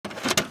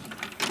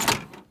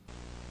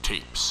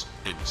Tapes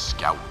and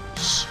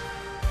Scowls,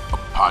 a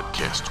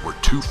podcast where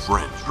two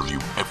friends review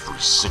every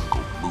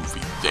single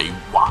movie they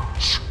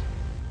watch.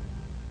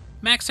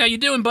 Max, how you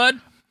doing, bud?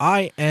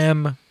 I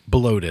am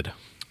bloated.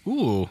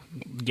 Ooh,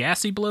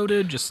 gassy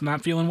bloated, just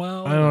not feeling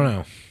well? I don't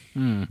know.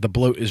 The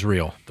bloat is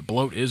real. The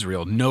bloat is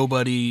real.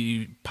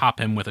 Nobody pop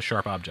him with a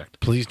sharp object.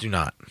 Please do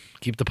not.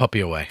 Keep the puppy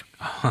away.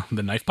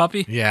 The knife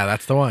puppy? Yeah,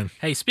 that's the one.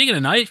 Hey, speaking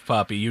of knife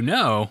puppy, you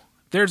know,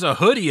 there's a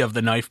hoodie of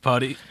the knife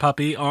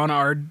puppy on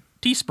our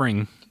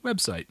Teespring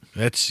website.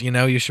 It's,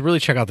 you should really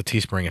check out the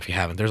Teespring if you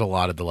haven't. There's a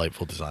lot of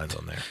delightful designs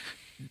on there.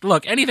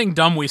 Look, anything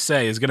dumb we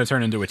say is going to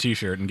turn into a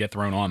t-shirt and get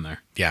thrown on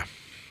there. Yeah.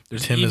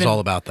 There's Tim is all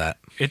about that.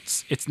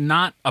 It's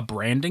not a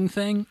branding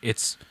thing.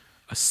 It's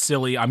a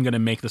silly, I'm going to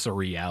make this a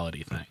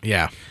reality thing.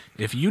 Yeah.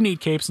 If you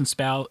need capes and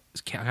God,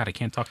 I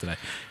can't talk today.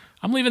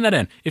 I'm leaving that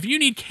in. If you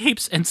need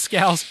capes and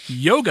Scowls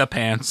yoga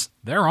pants,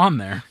 they're on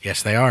there.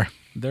 Yes, they are.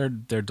 They're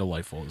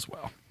delightful as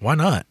well. Why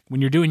not?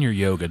 When you're doing your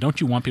yoga, don't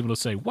you want people to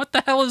say, "What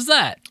the hell is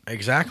that?"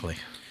 Exactly.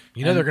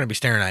 They're going to be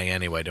staring at you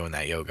anyway doing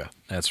that yoga.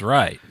 That's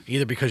right.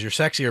 Either because you're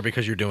sexy or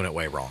because you're doing it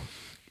way wrong.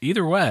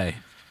 Either way.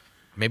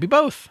 Maybe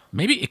both.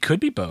 Maybe it could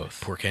be both.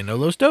 Porque no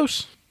los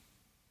dos.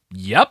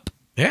 Yep.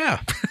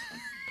 Yeah.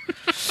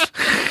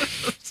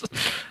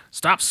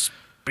 Stop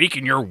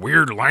speaking your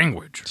weird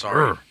language.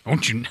 Sorry.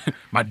 Don't you?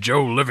 My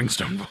Joe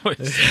Livingstone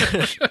voice.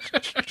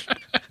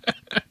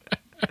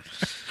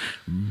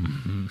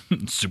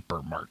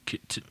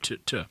 Supermarket.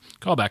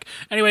 Call back.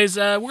 Anyways,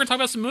 we're going to talk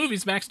about some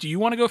movies. Max, do you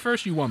want to go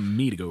first or you want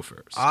me to go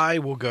first? I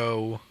will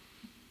go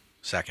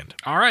second.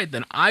 All right,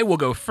 then I will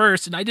go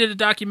first. And I did a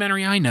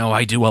documentary. I know,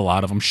 I do a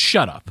lot of them.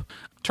 Shut up.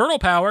 Turtle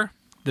Power,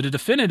 the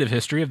definitive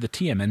history of the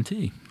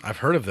TMNT. I've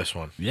heard of this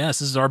one. Yes,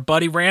 this is our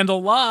buddy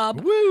Randall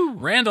Lobb. Woo!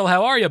 Randall,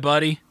 how are you,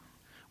 buddy?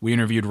 We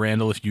interviewed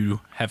Randall, if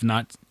you have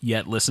not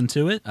yet listened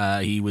to it.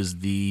 He was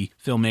the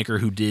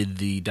filmmaker who did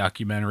the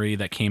documentary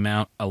that came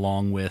out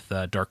along with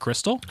Dark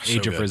Crystal,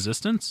 Age of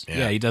Resistance.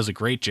 Yeah, he does a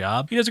great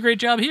job. He does a great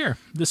job here.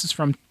 This is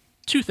from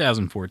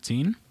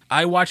 2014.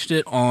 I watched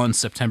it on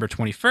September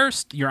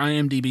 21st. Your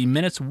IMDb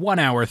minutes, 1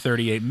 hour,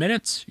 38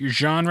 minutes. Your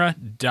genre,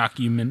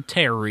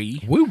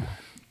 documentary. Woo!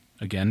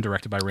 Again,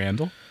 directed by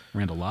Randall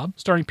Lobb.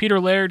 Starring Peter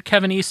Laird,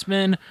 Kevin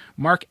Eastman,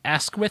 Mark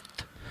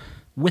Asquith,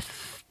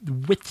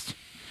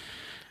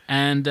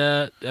 and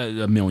a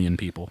million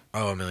people.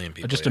 Oh, a million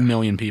people. Just a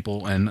million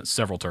people and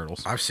several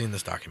turtles. I've seen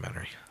this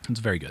documentary. It's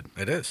very good.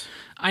 It is.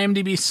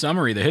 IMDb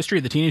summary, the history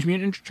of the Teenage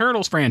Mutant Ninja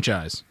Turtles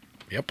franchise.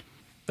 Yep.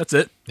 That's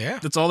it. Yeah.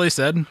 That's all they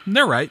said. And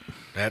they're right.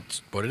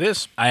 That's what it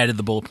is. I added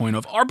the bullet point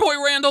of our boy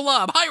Randall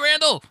Lobb. Hi,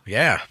 Randall.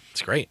 Yeah,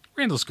 it's great.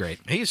 Randall's great.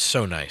 He's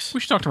so nice. We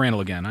should talk to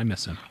Randall again. I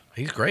miss him.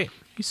 He's great.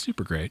 He's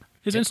super great.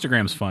 His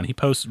Instagram's fun. He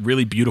posts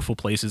really beautiful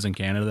places in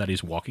Canada that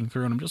he's walking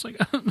through, and I'm just like,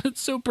 it's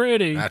so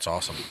pretty. That's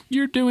awesome.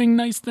 You're doing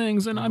nice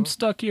things, and I'm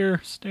stuck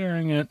here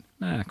staring at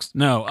Max.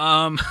 No,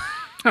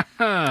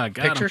 got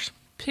Pictures? him.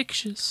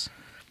 Pictures.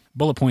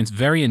 Bullet points,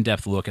 very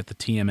in-depth look at the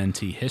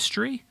TMNT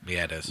history.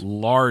 Yeah, it is.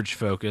 Large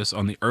focus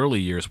on the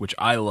early years, which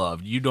I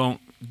loved. You don't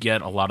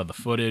get a lot of the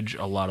footage,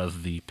 a lot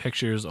of the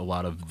pictures, a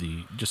lot of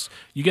the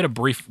you get a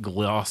brief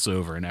gloss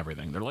over and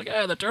everything. They're like,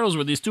 the Turtles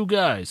were these two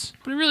guys.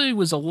 But it really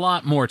was a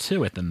lot more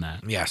to it than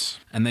that. Yes.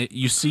 And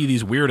you see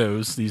these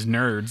weirdos, these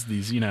nerds,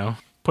 these,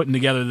 putting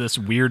together this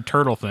weird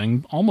turtle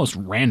thing almost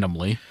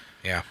randomly.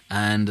 Yeah.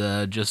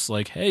 And just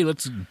like, hey,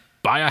 let's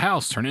buy a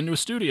house, turn it into a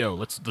studio.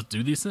 Let's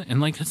do these things. And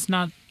like, it's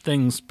not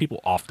things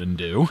people often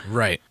do.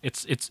 Right.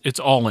 It's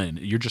all in.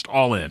 You're just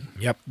all in.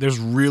 Yep. There's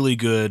really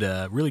good,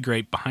 really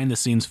great behind the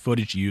scenes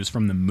footage used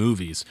from the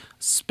movies,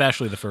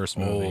 especially the first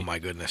movie. Oh my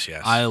goodness,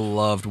 yes. I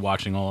loved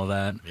watching all of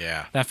that.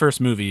 Yeah. That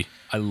first movie,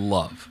 I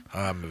love.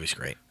 Movie's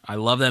great. I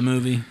love that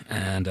movie,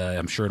 and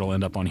I'm sure it'll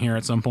end up on here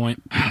at some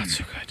point. Oh, it's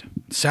so good.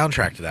 The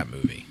soundtrack to that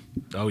movie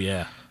Oh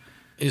yeah.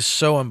 is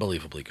so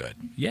unbelievably good.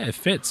 Yeah, it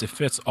fits. It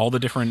fits all the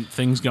different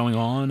things going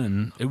on,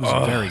 and it was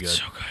very good. It's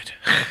so good.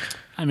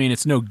 I mean,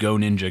 it's no Go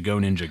Ninja, Go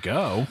Ninja,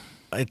 Go.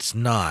 It's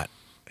not.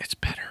 It's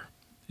better.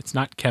 It's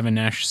not Kevin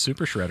Nash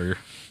Super Shredder.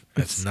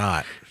 It's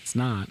not. It's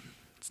not.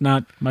 It's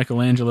not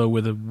Michelangelo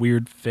with a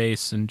weird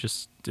face and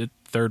just the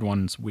third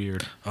one's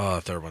weird. Oh,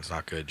 the third one's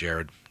not good,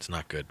 Jarrod. It's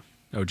not good.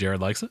 Oh,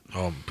 Jarrod likes it?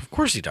 Oh, of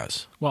course he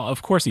does. Well,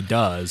 of course he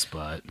does,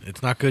 but...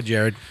 It's not good,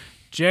 Jarrod.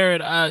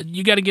 Jarrod,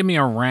 you got to give me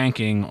a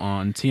ranking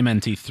on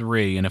TMNT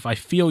 3, and if I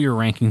feel your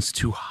ranking's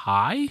too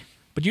high...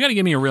 But you got to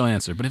give me a real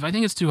answer. But if I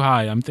think it's too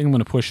high, I'm thinking I'm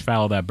going to push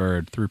Follow That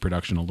Bird through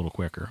production a little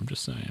quicker. I'm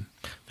just saying.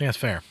 I think that's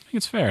fair. I think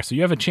it's fair. So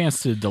you have a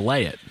chance to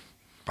delay it.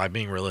 By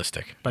being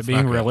realistic. By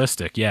being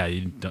realistic, yeah.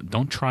 You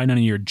don't try none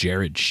of your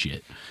Jarrod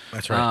shit.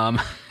 That's right.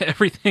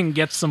 Everything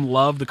gets some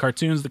love. The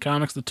cartoons, the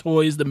comics, the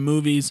toys, the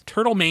movies.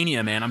 Turtle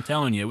Mania, man. I'm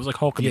telling you. It was like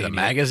Hulkamania. Yeah, the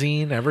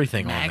magazine,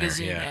 everything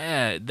magazine, on there.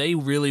 Yeah. They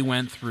really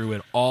went through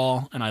it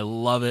all, and I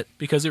love it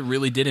because it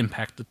really did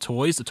impact the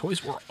toys. The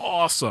toys were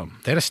awesome.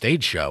 They had a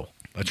stage show.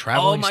 A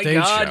traveling stage show.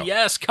 Oh my God,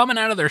 yes. Coming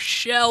out of their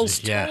shells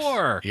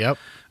tour. Yep.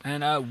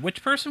 And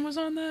which person was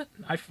on that?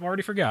 I've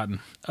already forgotten.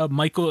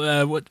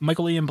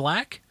 Michael Ian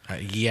Black?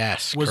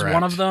 Yes, was correct.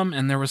 one of them,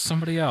 and there was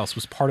somebody else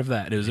was part of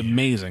that. It was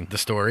amazing. The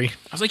story.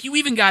 I was like, you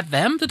even got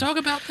them to talk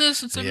about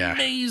this? It's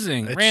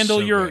amazing. It's Randall,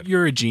 so good.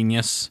 you're a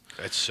genius.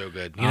 It's so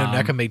good. You know,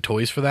 NECA made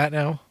toys for that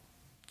now?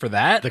 For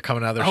that? They're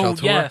coming out of their shell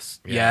tour? Yes.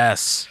 Yeah.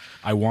 Yes.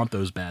 I want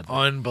those badly.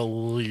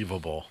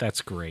 Unbelievable.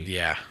 That's great.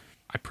 Yeah.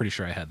 I'm pretty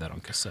sure I had that on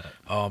cassette.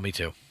 Oh, me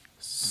too.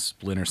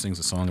 Splinter sings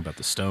a song about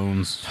the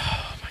Stones.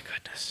 Oh, my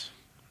goodness.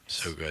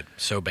 So good.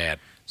 So bad.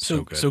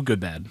 So good,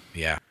 bad.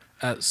 Yeah.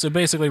 So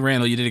basically,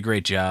 Randall, you did a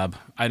great job.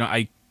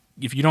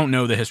 If you don't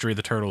know the history of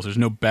the Turtles, there's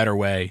no better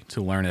way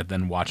to learn it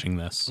than watching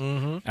this.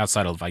 Mm-hmm.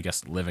 Outside of, I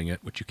guess, living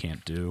it, which you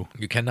can't do.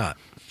 You cannot.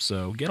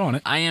 So get on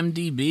it.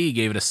 IMDb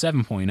gave it a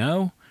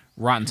 7.0.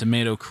 Rotten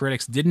Tomato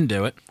critics didn't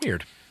do it.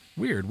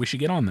 Weird. We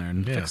should get on there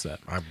and fix that.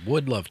 I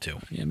would love to.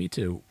 Yeah, me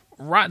too.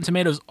 Rotten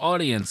Tomatoes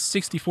audience,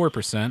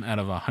 64% out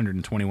of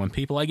 121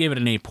 people. I gave it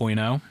an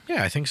 8.0.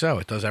 Yeah, I think so.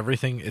 It does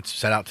everything it's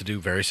set out to do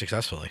very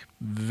successfully.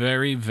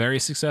 Very, very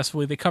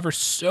successfully. They cover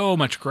so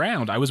much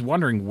ground. I was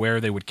wondering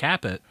where they would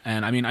cap it.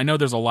 And I mean, I know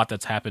there's a lot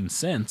that's happened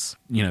since,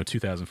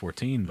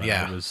 2014. But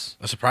yeah. It was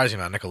a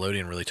surprising amount.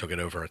 Nickelodeon really took it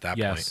over at that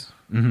point.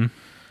 Mm-hmm.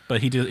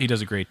 But he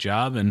does a great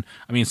job. And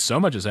I mean, so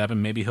much has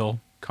happened. Maybe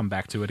he'll come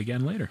back to it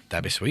again later.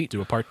 That'd be sweet.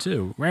 Do a part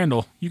 2.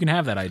 Randall, you can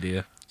have that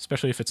idea.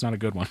 Especially if it's not a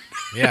good one.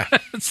 Yeah.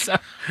 So,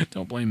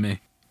 don't blame me.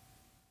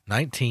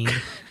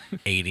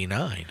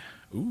 1989.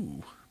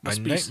 Ooh. A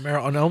Nightmare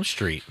on Elm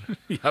Street.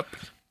 Yep.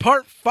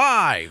 Part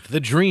 5,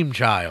 The Dream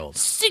Child.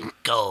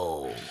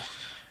 Cinco.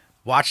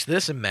 Watch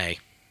this in May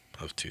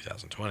of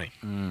 2020.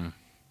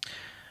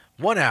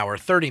 1 hour,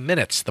 30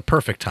 minutes, the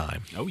perfect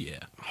time. Oh, yeah.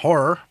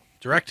 Horror,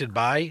 directed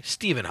by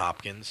Stephen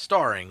Hopkins,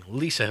 starring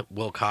Lisa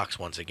Wilcox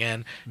once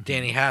again,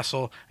 Danny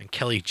Hassel, and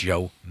Kelly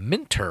Jo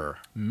Minter.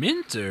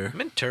 Minter.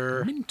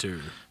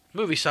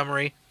 Movie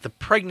summary: the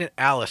pregnant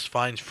Alice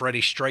finds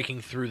Freddy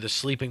striking through the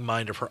sleeping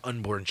mind of her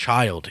unborn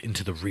child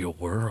into the real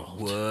world.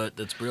 What?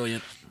 That's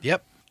brilliant.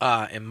 Yep.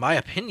 In my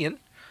opinion,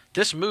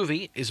 this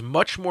movie is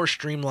much more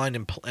streamlined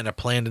and a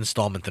planned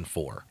installment than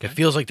 4. It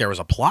feels like there was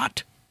a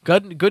plot,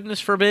 goodness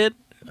forbid,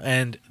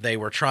 and they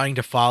were trying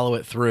to follow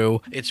it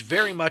through. It's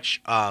very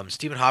much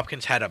Stephen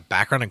Hopkins had a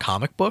background in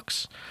comic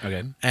books.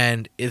 Okay.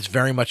 And it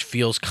very much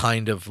feels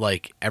kind of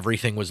like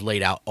everything was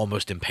laid out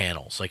almost in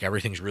panels. Like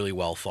everything's really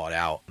well thought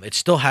out. It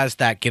still has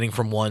that getting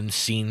from one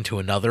scene to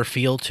another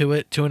feel to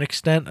it to an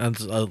extent,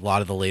 as a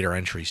lot of the later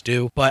entries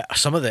do. But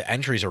some of the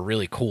entries are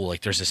really cool.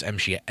 Like there's this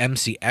MC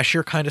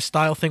Escher kind of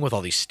style thing with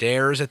all these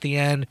stairs at the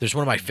end. There's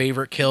one of my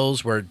favorite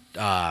kills where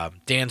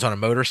Dan's on a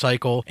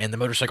motorcycle and the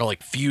motorcycle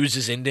like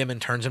fuses into him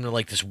and turns him to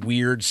like this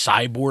weird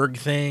cyborg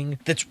thing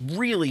that's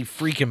really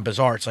freaking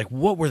bizarre. It's like,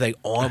 what were they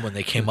on when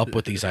they came up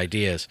with these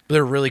ideas? But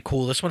they're really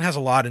cool. This one has a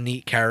lot of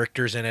neat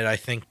characters in it. I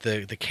think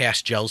the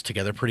cast gels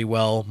together pretty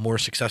well, more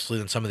successfully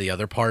than some of the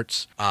other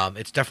parts.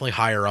 It's definitely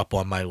higher up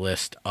on my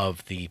list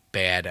of the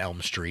bad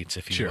Elm Streets,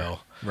 if you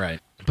will.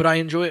 Right. But I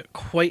enjoy it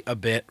quite a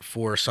bit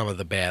for some of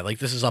the bad. Like,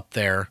 this is up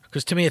there.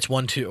 Because to me, it's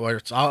 1, 2, or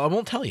I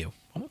won't tell you.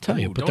 But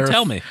don't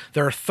tell me.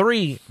 There are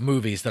 3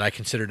 movies that I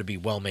consider to be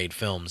well-made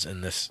films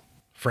in this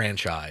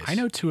franchise. I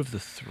know 2 of the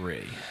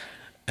 3.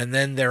 And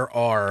then there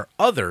are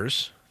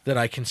others that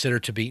I consider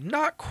to be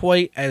not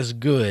quite as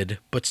good,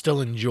 but still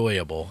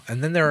enjoyable.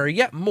 And then there are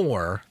yet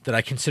more that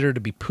I consider to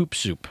be poop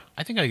soup.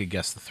 I think I could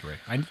guess the 3.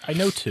 I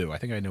know 2. I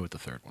think I know what the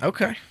third one.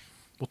 Okay.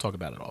 We'll talk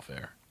about it off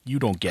air. You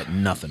don't get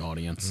nothing,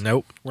 audience.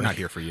 Nope. We're not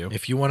here for you.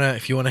 If you wanna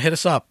hit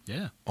us up,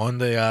 Yeah. on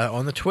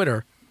the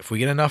Twitter, if we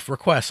get enough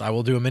requests, I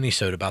will do a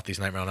mini-sode about these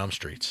Nightmare on Elm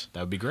Streets.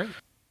 That would be great.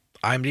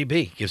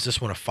 IMDb gives this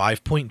one a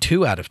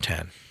 5.2 out of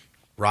 10.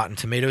 Rotten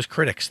Tomatoes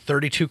critics,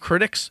 32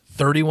 critics,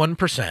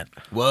 31%.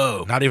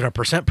 Whoa. Not even a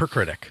percent per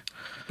critic.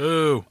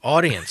 Ooh.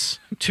 Audience,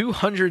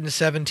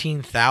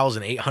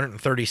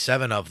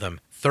 217,837 of them,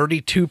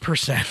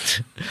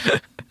 32%.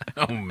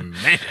 Oh,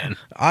 man.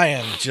 I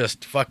am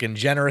just fucking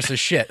generous as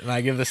shit, and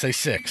I give this a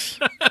 6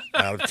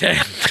 out of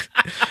 10.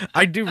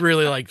 I do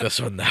really like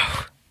this one, though.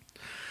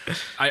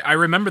 I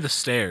remember the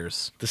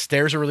stairs. The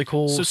stairs are really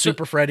cool. So-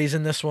 Super Freddy's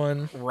in this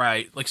one.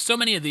 Right. Like, so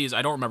many of these,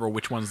 I don't remember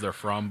which ones they're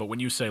from, but when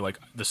you say, like,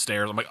 the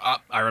stairs, I'm like,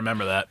 I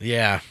remember that.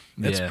 Yeah,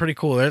 it's Yeah. pretty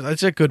cool.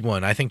 It's a good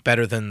one. I think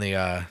better than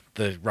the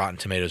Rotten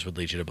Tomatoes would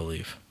lead you to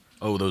believe.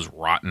 Oh, those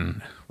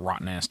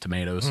rotten-ass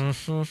tomatoes.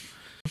 Mm-hmm.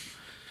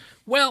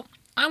 Well,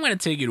 I'm going to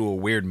take you to a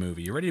weird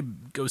movie. You ready to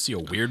go see a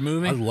weird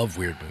movie? I love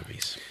weird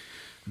movies.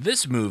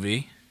 This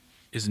movie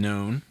is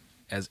known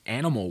as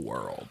Animal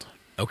World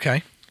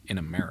Okay. in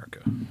America.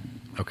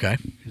 Okay. It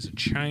is a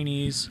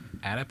Chinese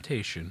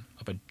adaptation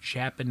of a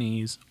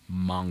Japanese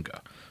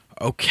manga.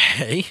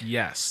 Okay.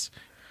 Yes.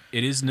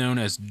 It is known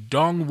as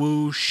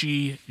Dongwu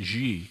Shi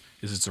Ji,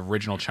 is its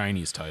original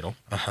Chinese title.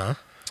 Uh-huh.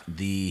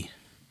 The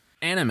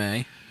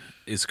anime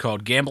is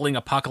called Gambling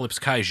Apocalypse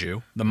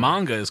Kaiju. The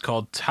manga is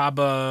called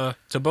Taboku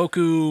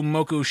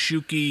Moku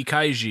Shuki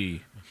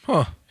Kaiji.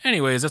 Huh.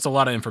 Anyways, that's a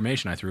lot of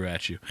information I threw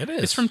at you. It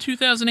is. It's from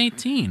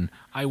 2018.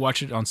 I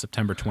watched it on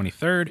September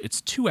 23rd. It's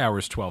 2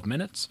 hours, 12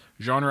 minutes.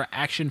 Genre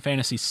action,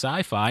 fantasy,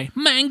 sci-fi,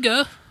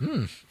 manga.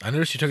 I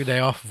noticed you took a day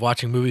off of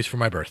watching movies for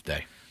my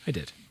birthday. I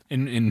did.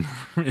 in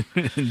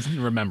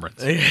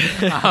remembrance.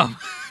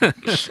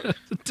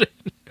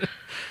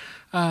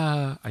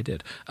 I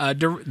did.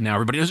 Now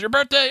everybody knows your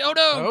birthday. Oh,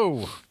 no.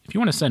 Oh. If you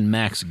want to send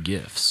Max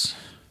gifts,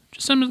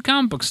 just send them to the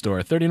comic book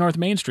store, 30 North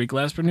Main Street,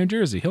 Glasper, New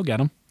Jersey. He'll get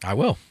them. I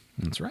will.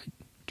 That's right.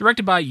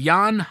 Directed by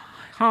Jan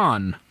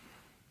Han.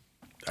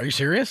 Are you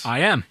serious? I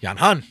am. Jan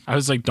Han. I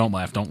was like, don't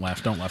laugh, don't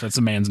laugh, don't laugh. That's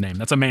a man's name.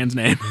 That's a man's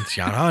name. It's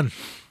Jan Han.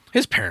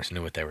 His parents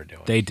knew what they were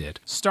doing. They did.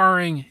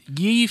 Starring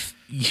Yi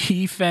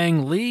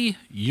Fang Lee,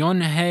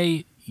 Yun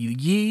Hei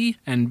Yi,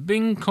 and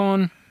Bing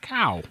Kon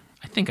Kao.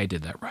 I think I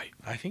did that right.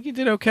 I think you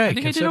did okay. I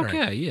think I did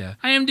okay, yeah.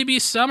 IMDb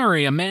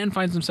summary. A man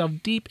finds himself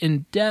deep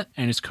in debt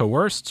and is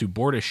coerced to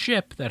board a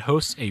ship that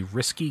hosts a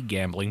risky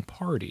gambling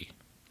party.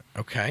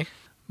 Okay.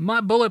 My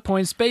bullet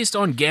points: based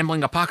on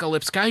Gambling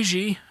Apocalypse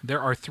Kaiji,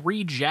 there are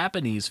 3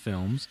 Japanese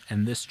films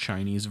and this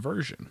Chinese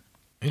version.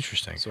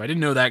 Interesting. So I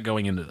didn't know that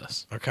going into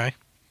this. Okay.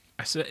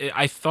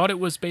 I thought it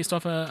was based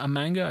off a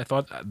manga. I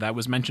thought that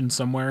was mentioned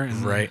somewhere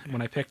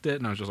when I picked it,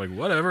 and I was just like,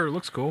 whatever, it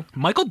looks cool.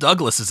 Michael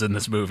Douglas is in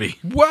this movie.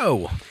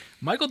 Whoa!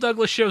 Michael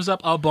Douglas shows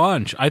up a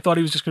bunch. I thought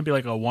he was just going to be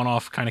like a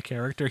one-off kind of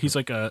character. He's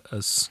like a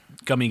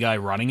scummy guy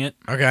running it.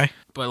 Okay.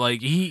 But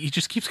like he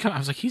just keeps coming. I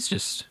was like,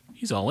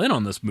 he's all in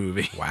on this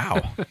movie.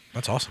 Wow.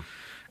 That's awesome.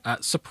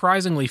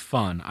 Surprisingly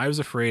fun. I was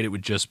afraid it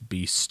would just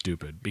be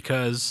stupid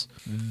because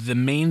the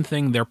main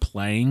thing they're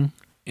playing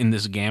in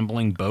this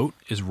gambling boat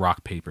is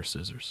rock, paper,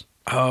 scissors.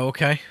 Oh,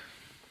 okay.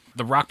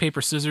 The rock,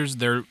 paper, scissors,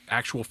 they're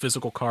actual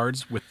physical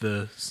cards with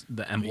the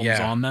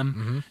emblems on them.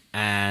 Mm-hmm.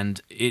 And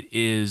it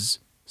is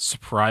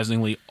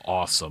surprisingly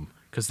awesome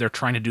because they're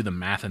trying to do the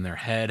math in their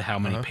head, how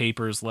many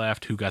papers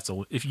left, who got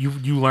to... If you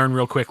learn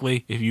real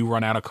quickly, if you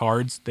run out of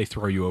cards, they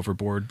throw you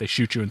overboard. They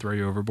shoot you and throw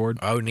you overboard.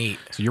 Oh, neat.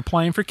 So you're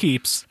playing for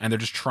keeps, and they're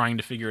just trying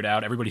to figure it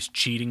out. Everybody's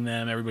cheating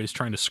them. Everybody's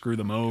trying to screw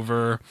them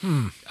over.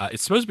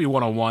 It's supposed to be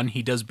one-on-one.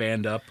 He does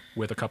band up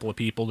with a couple of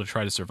people to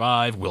try to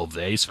survive. Will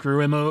they screw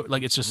him over?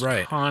 Like, it's just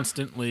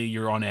constantly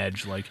you're on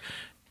edge. Like,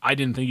 I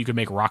didn't think you could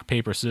make rock,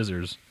 paper,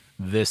 scissors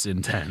this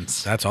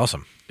intense. That's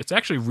awesome. It's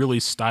actually really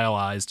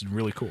stylized and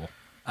really cool.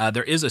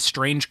 There's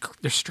strange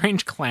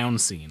clown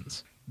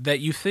scenes that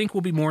you think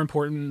will be more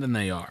important than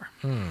they are.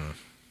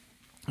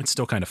 It's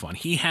still kind of fun.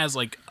 He has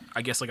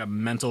I guess a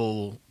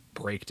mental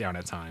breakdown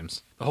at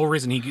times. The whole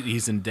reason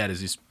he's in debt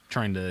is he's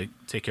trying to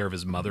take care of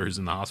his mother who's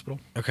in the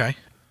hospital. Okay.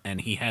 And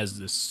he has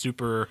this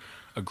super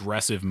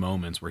aggressive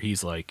moments where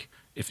he's like,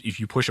 if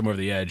you push him over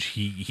the edge,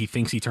 he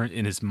thinks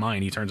in his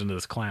mind he turns into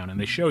this clown, and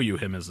they show you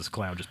him as this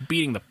clown just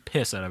beating the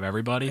piss out of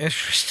everybody.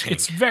 Interesting.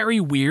 It's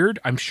very weird.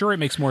 I'm sure it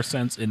makes more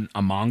sense in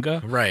a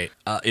manga. Right.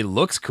 It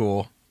looks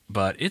cool,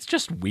 but it's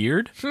just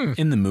weird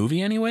in the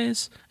movie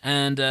anyways.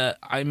 And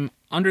I'm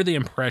under the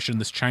impression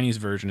this Chinese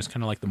version is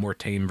kind of like the more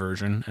tame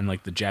version, and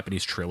like the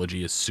Japanese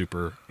trilogy is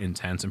super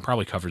intense and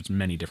probably covers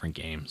many different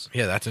games.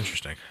 Yeah, that's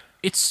interesting.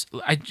 It's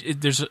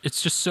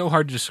just so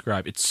hard to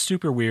describe. It's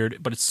super weird,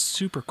 but it's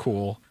super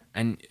cool.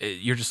 And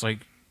you're just like,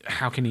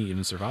 how can he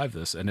even survive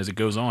this? And as it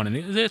goes on, and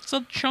it's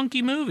a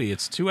chunky movie.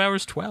 It's 2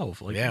 hours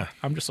 12. Like, yeah.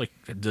 I'm just like,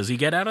 does he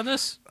get out of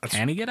this?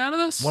 Can he get out of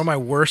this? One of my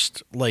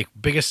worst,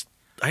 biggest,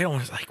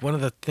 one of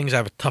the things I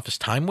have a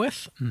toughest time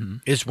with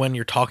is when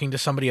you're talking to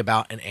somebody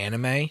about an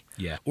anime.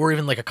 Yeah. Or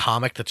even like a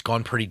comic that's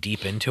gone pretty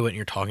deep into it and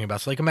you're talking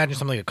about, so like imagine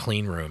something like a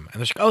Clean Room.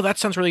 And they're like, oh, that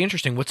sounds really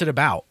interesting. What's it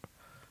about?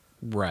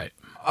 Right.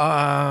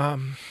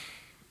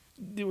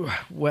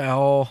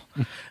 Well,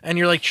 and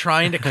you're like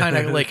trying to kind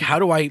of like, how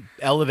do I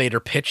elevate or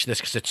pitch this?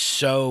 Because it's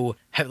so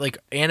like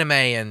anime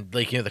and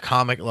like, the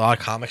comic, a lot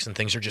of comics and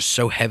things are just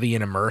so heavy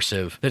and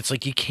immersive that it's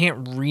like you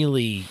can't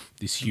really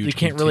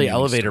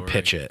elevate or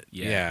pitch it.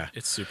 Yeah,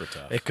 it's super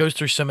tough. It goes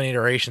through so many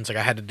iterations. Like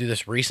I had to do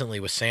this recently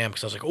with Sam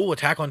because I was like, oh,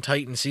 Attack on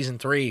Titan season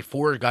 3,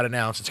 4 got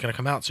announced. It's going to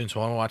come out soon, so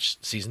I want to watch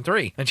season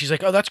 3. And she's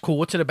like, oh, that's cool.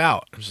 What's it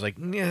about? I was like,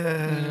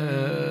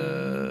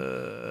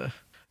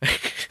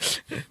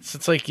 So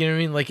it's like, you know what I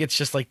mean? Like, it's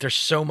just like there's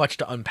so much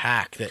to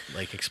unpack that,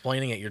 like,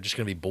 explaining it, you're just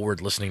going to be bored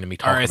listening to me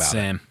talk about it. All right,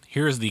 Sam,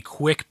 here's the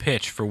quick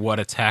pitch for what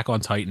Attack on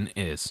Titan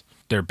is.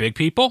 They're big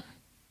people.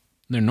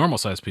 They're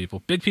normal-sized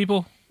people. Big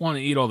people want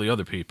to eat all the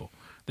other people.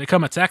 They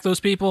come attack those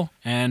people,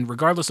 and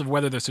regardless of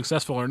whether they're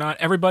successful or not,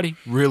 everybody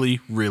really,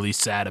 really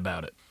sad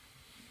about it.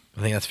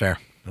 I think that's fair.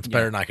 That's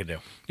better than I could do.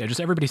 Yeah, just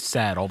everybody's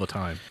sad all the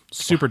time.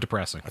 Super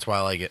depressing. That's why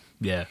I like it.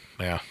 Yeah.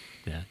 Yeah.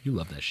 Yeah, you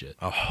love that shit.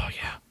 Oh,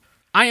 yeah.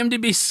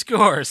 IMDb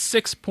score,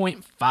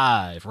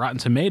 6.5. Rotten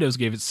Tomatoes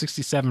gave it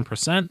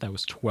 67%. That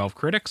was 12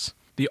 critics.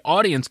 The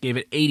audience gave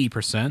it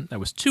 80%. That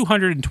was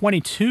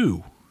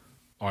 222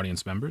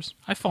 audience members.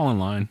 I fall in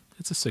line.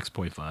 It's a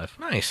 6.5.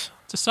 Nice.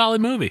 It's a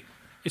solid movie.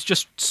 It's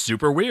just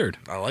super weird.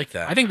 I like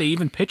that. I think they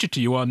even pitch it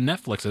to you on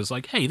Netflix as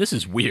like, hey, this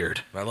is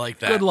weird. I like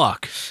that. Good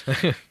luck.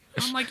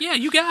 I'm like, yeah,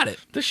 you got it.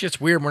 This shit's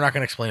weird. We're not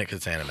going to explain it because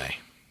it's anime.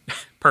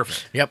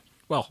 Perfect. Yep.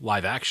 Well,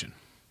 live action.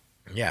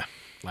 Yeah.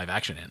 Live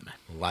action anime.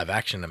 Live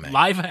action anime.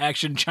 Live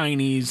action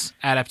Chinese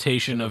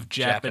adaptation of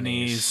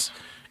Japanese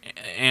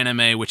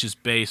anime, which is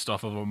based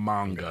off of a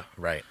manga.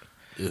 Right.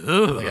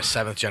 Ugh. Like a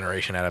 7th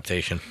generation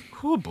adaptation.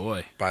 Oh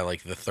boy. By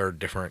like the 3rd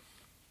different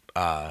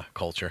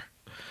culture.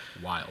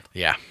 Wild.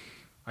 Yeah.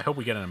 I hope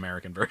we get an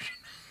American version.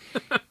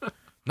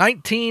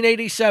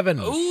 1987.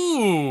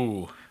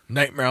 Ooh.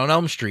 Nightmare on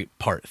Elm Street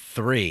Part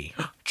 3.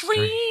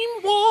 Dream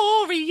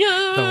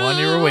Warriors. The one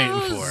you were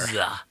waiting for.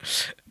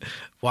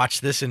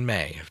 Watch this in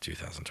May of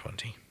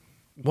 2020.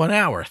 1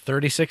 hour,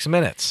 36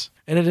 minutes.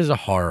 And it is a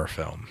horror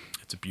film.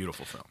 It's a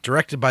beautiful film.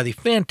 Directed by the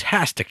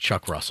fantastic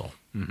Chuck Russell.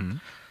 Mm-hmm.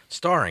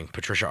 Starring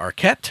Patricia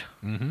Arquette,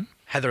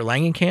 Heather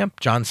Langenkamp,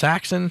 John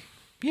Saxon.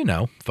 You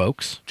know,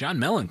 folks. John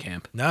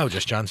Mellencamp. No,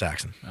 just John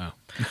Saxon. Oh.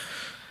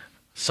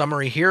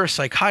 Summary here, a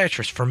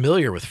psychiatrist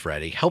familiar with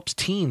Freddy helps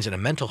teens in a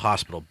mental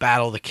hospital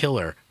battle the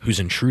killer who's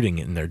intruding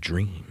in their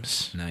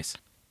dreams. Nice.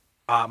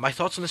 My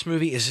thoughts on this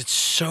movie is it's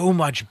so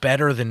much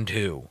better than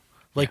 2.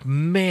 Like,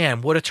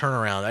 man, what a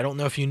turnaround. I don't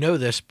know if you know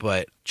this,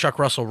 but Chuck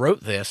Russell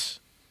wrote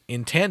this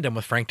in tandem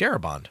with Frank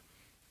Darabont.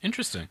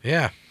 Interesting.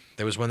 Yeah.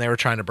 That was when they were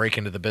trying to break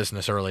into the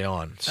business early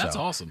on. That's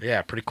awesome.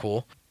 Yeah, pretty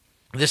cool.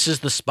 This is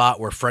the spot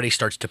where Freddy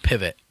starts to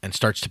pivot and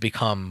starts to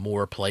become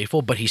more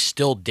playful, but he's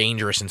still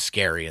dangerous and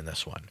scary in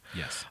this one.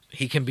 Yes.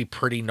 He can be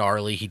pretty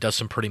gnarly. He does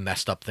some pretty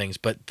messed up things,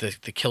 but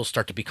the kills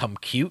start to become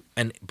cute,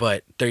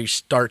 but they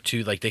start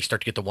to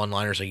get the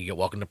one-liners, like you get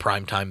welcome to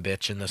primetime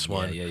bitch in this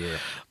one. Yeah.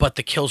 But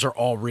the kills are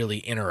all really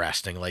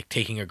interesting. Like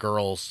taking a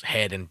girl's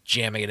head and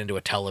jamming it into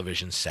a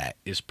television set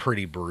is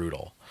pretty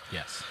brutal.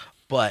 Yes.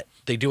 But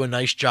they do a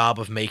nice job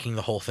of making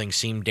the whole thing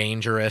seem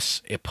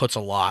dangerous. It puts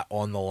a lot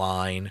on the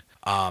line.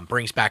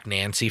 Brings back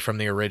Nancy from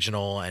the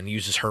original and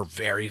uses her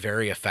very,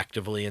 very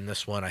effectively in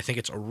this one. I think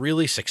it's a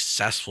really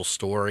successful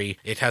story.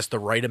 It has the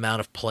right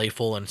amount of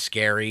playful and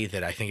scary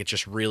that I think it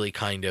just really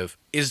kind of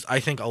is. I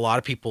think a lot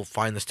of people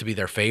find this to be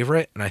their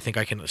favorite, and I think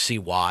I can see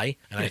why.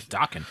 And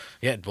Dokken.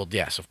 Yeah, well,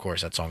 yes, of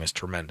course, that song is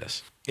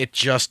tremendous. It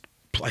just,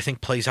 I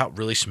think, plays out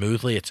really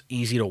smoothly. It's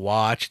easy to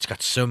watch. It's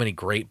got so many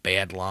great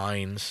bad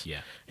lines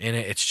in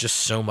it. It's just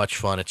so much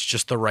fun. It's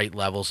just the right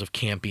levels of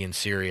campy and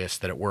serious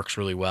that it works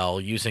really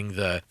well, using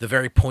the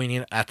very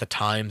poignant, at the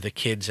time, the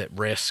kids at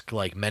risk,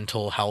 like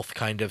mental health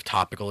kind of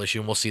topical issue.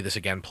 And we'll see this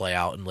again play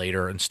out in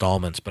later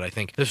installments. But I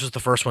think this was the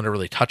first one to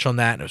really touch on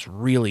that. And it was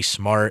really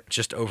smart,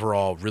 just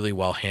overall really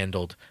well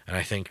handled. And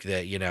I think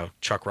that,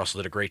 Chuck Russell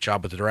did a great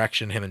job with the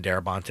direction. Him and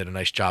Darabont did a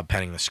nice job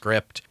penning the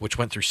script, which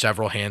went through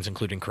several hands,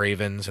 including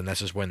Craven's. And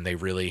this is when they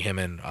really, him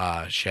and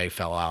Shay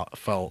fell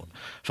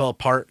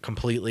apart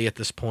completely at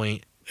this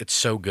point. It's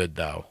so good,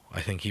 though.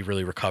 I think he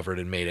really recovered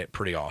and made it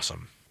pretty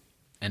awesome.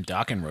 And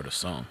Dokken wrote a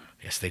song.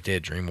 Yes, they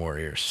did. Dream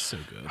Warriors. So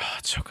good. Oh,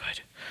 it's so good.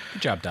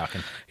 Good job,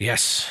 Dokken.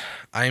 Yes.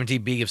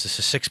 IMDb gives us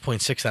a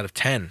 6.6 out of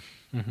 10.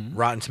 Mm-hmm.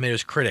 Rotten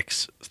Tomatoes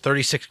critics,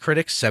 36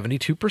 critics,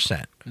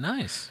 72%.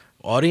 Nice.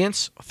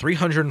 Audience,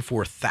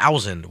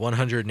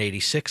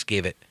 304,186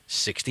 gave it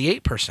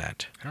 68%. I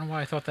don't know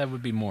why I thought that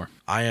would be more.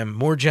 I am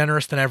more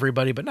generous than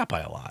everybody, but not by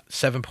a lot.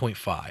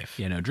 7.5.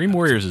 Yeah, no, Dream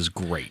Warriors is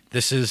great.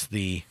 This is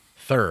the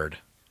third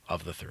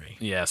of the 3.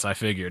 Yes, I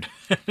figured.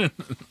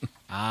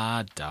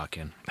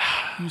 Dokken.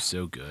 You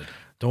so good.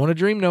 Don't want to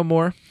dream no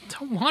more.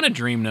 Don't want to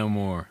dream no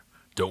more.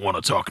 Don't want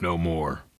to talk no more.